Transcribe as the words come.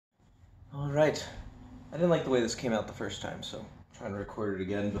Alright, I didn't like the way this came out the first time, so I'm trying to record it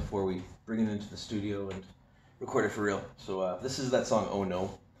again before we bring it into the studio and record it for real. So this is that song, Oh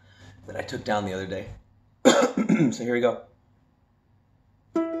No, that I took down the other day. So here we go.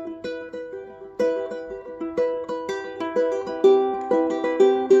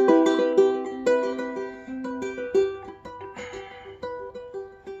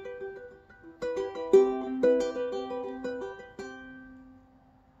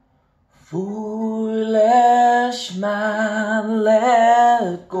 Foolish man,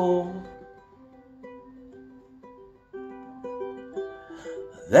 let go.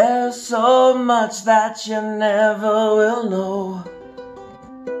 There's so much that you never will know.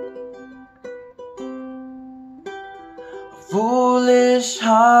 Foolish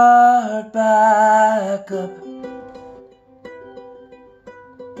heart, back up.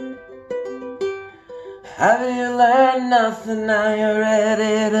 Have you learned nothing? Now you're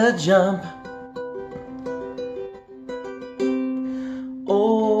ready to jump.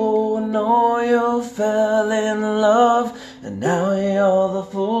 Oh no, you fell in love, and now you're the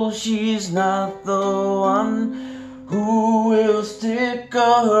fool. She's not the one who will stick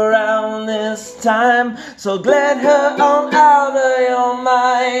around this time. So let her on out of your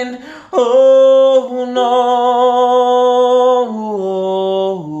mind. Oh no,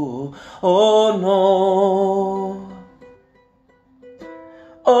 oh no,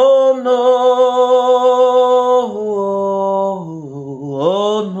 oh no,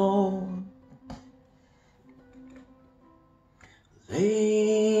 oh no.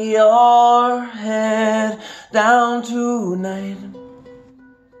 Lay your head down tonight.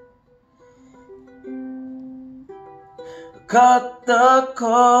 Cut the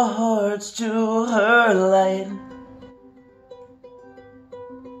cords to her light.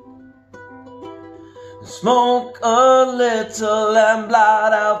 Smoke a little and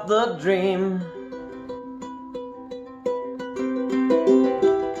blot out the dream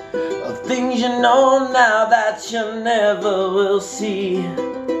of things you know now that you never will see.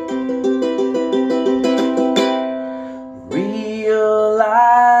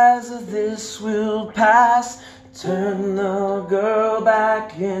 Realize that this will pass. Turn the girl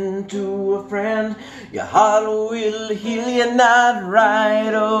back into a friend. Your heart will heal you, not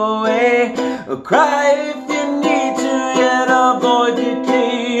right away. Cry if you need to, yet avoid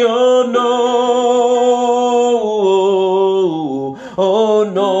decay. Oh no, oh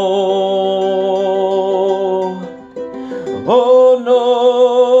no, oh no,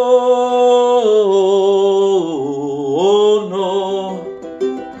 oh no.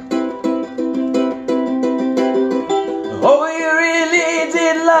 Oh, you really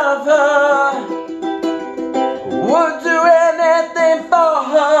did love her, would do anything for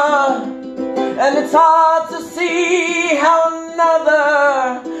her, and it's hard to see how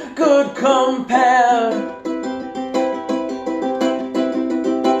another could compare.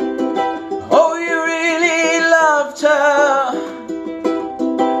 Oh, you really loved her,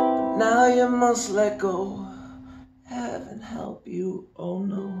 now you must let go. Heaven help you, oh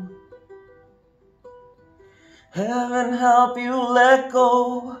no. Heaven help you let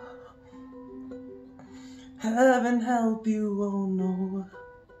go. Heaven help you, oh no.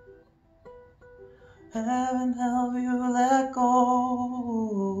 Heaven help you let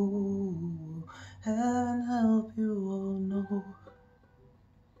go. Heaven help you, oh no.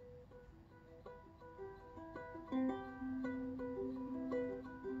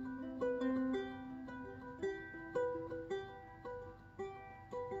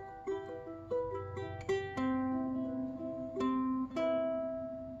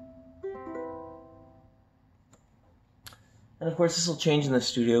 And of course, this will change in the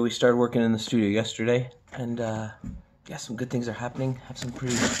studio. We started working in the studio yesterday, and yeah, some good things are happening. Have some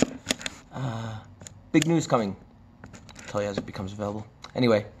pretty big news coming. I'll tell you as it becomes available.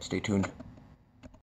 Anyway, stay tuned.